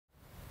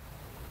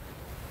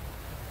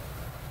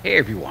Hey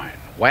everyone,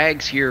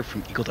 Wags here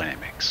from Eagle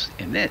Dynamics.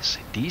 In this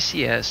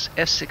DCS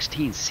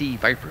F-16C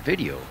Viper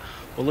video,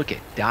 we'll look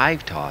at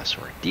dive toss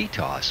or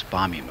DTOS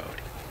bombing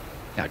mode.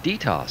 Now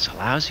DTOS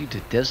allows you to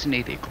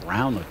designate a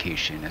ground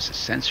location as a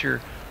sensor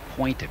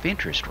point of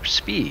interest or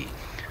SPI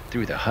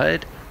through the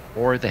HUD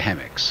or the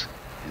HMCS.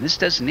 And this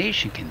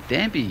designation can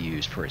then be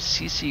used for a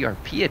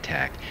CCRP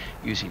attack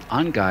using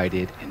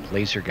unguided and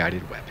laser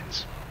guided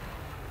weapons.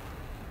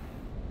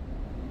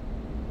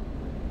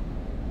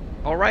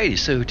 Alrighty,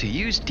 so to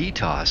use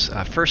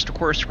DTOS, first of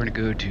course we're going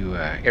to go to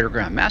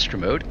air-to-ground master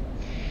mode,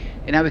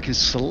 and now we can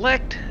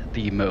select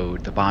the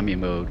mode, the bombing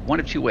mode, one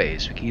of two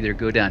ways. We can either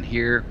go down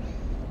here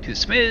to the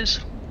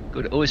SMIS,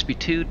 go to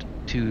OSB2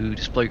 to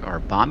display our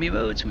bombing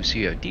modes, and we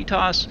see a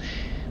DTOS,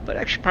 but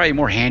actually probably a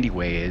more handy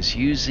way is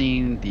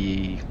using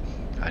the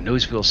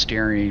nosewheel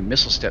steering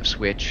missile step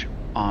switch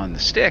on the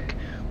stick.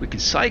 We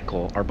can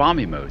cycle our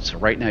bombing modes. So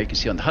right now you can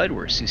see on the HUD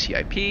we're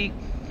CCIP,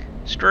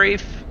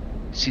 strafe,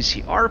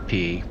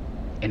 CCRP,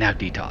 and now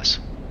DTOS.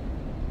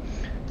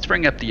 Let's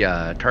bring up the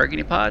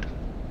targeting pod.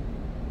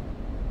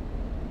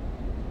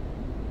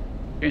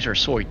 Change our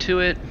soy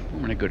to it. I'm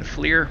going to go to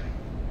FLIR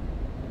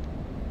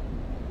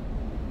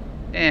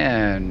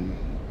and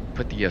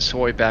put the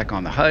soy back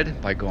on the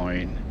HUD by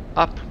going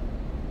up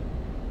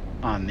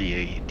on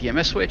the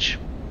DMS switch.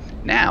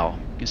 Now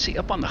you can see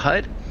up on the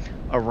HUD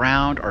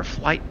around our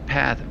flight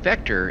path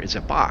vector is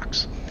a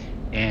box,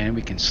 and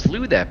we can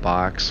slew that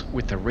box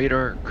with the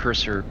radar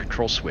cursor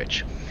control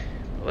switch.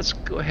 Let's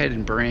go ahead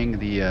and bring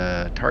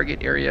the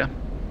target area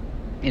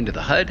into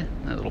the HUD,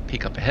 a little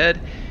peek up ahead,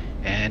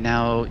 and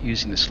now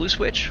using the slew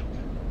switch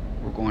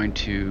we're going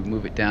to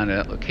move it down to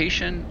that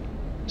location,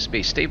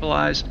 space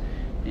stabilized,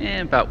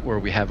 and about where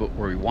we have it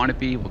where we want to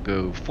be. We'll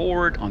go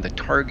forward on the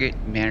target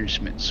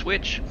management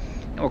switch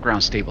and we'll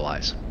ground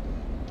stabilize.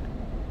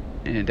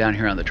 And down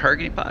here on the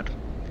targeting pod,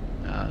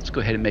 let's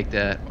go ahead and make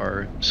that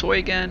our soy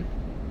again,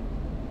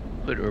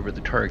 put it over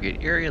the target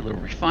area, a little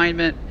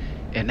refinement,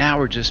 and now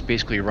we're just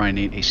basically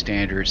running a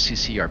standard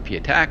CCRP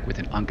attack with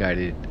an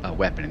unguided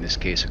weapon, in this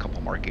case a couple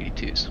Mark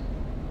 82s.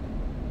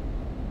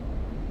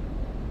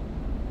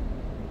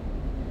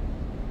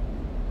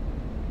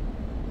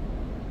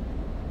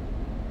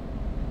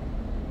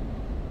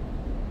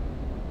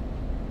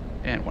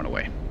 And one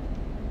away.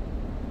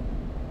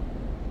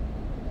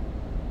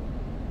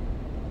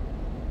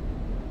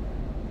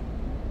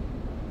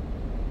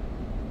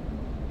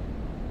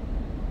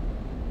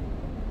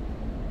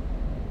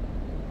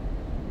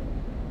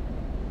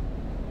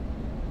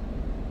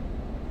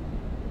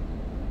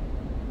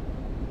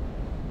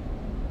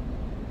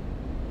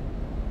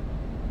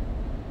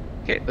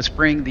 Okay, let's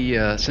bring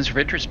the sensor of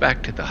interest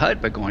back to the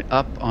HUD by going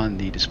up on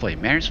the display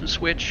management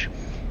switch.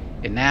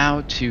 And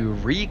now to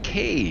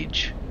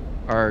recage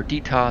our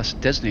DTOS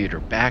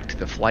designator back to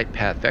the flight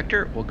path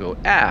vector, we'll go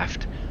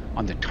aft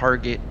on the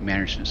target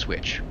management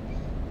switch.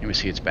 And we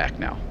see it's back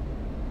now.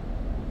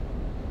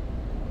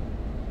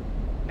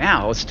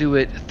 Now let's do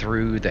it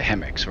through the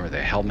HMCS, or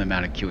the helmet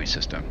mounted queuing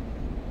system.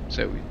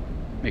 So we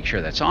make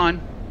sure that's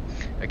on.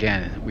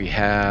 Again, we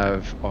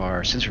have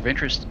our sensor of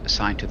interest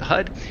assigned to the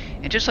HUD,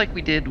 and just like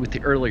we did with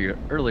the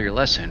earlier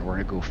lesson, we're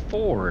going to go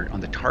forward on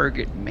the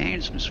target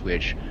management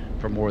switch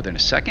for more than a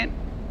second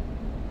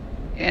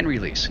and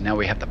release. Now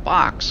we have the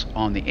box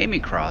on the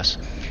aiming cross,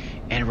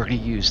 and we're going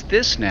to use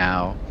this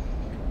now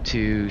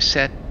to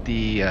set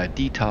the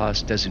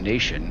DTOS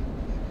designation,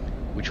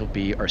 which will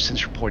be our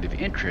sensor point of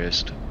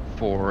interest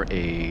for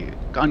a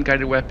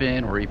gun-guided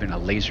weapon or even a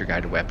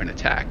laser-guided weapon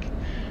attack.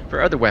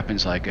 For other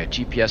weapons like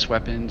GPS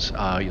weapons,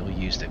 you'll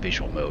use the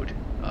visual mode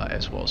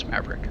as well as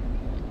Maverick.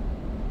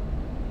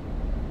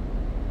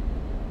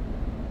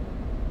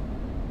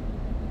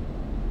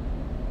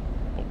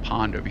 We'll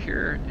pond over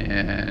here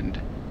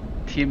and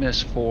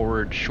TMS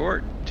forward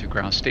short to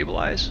ground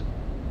stabilize.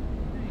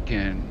 You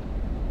can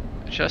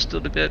adjust a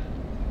little bit.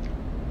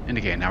 And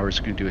again, now we're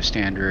just going to do a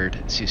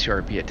standard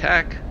CCRP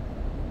attack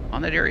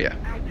on that area.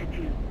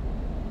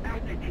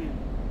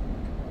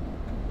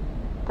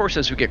 Of course,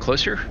 as we get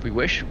closer, if we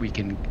wish, we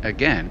can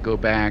again go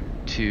back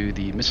to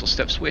the missile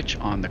step switch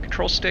on the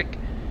control stick,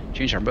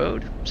 change our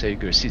mode, say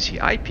go to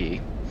CCIP,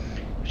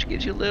 which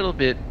gives you a little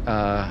bit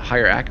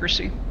higher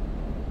accuracy,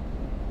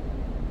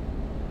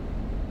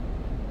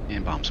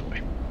 and bombs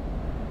away.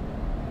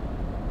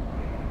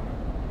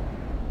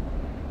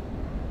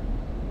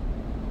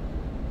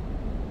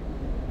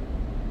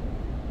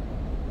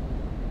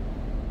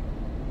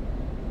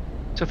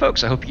 So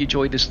folks, I hope you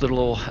enjoyed this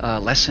little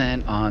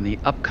lesson on the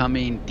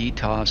upcoming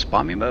DTOS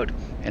bombing mode,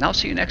 and I'll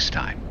see you next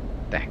time.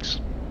 Thanks.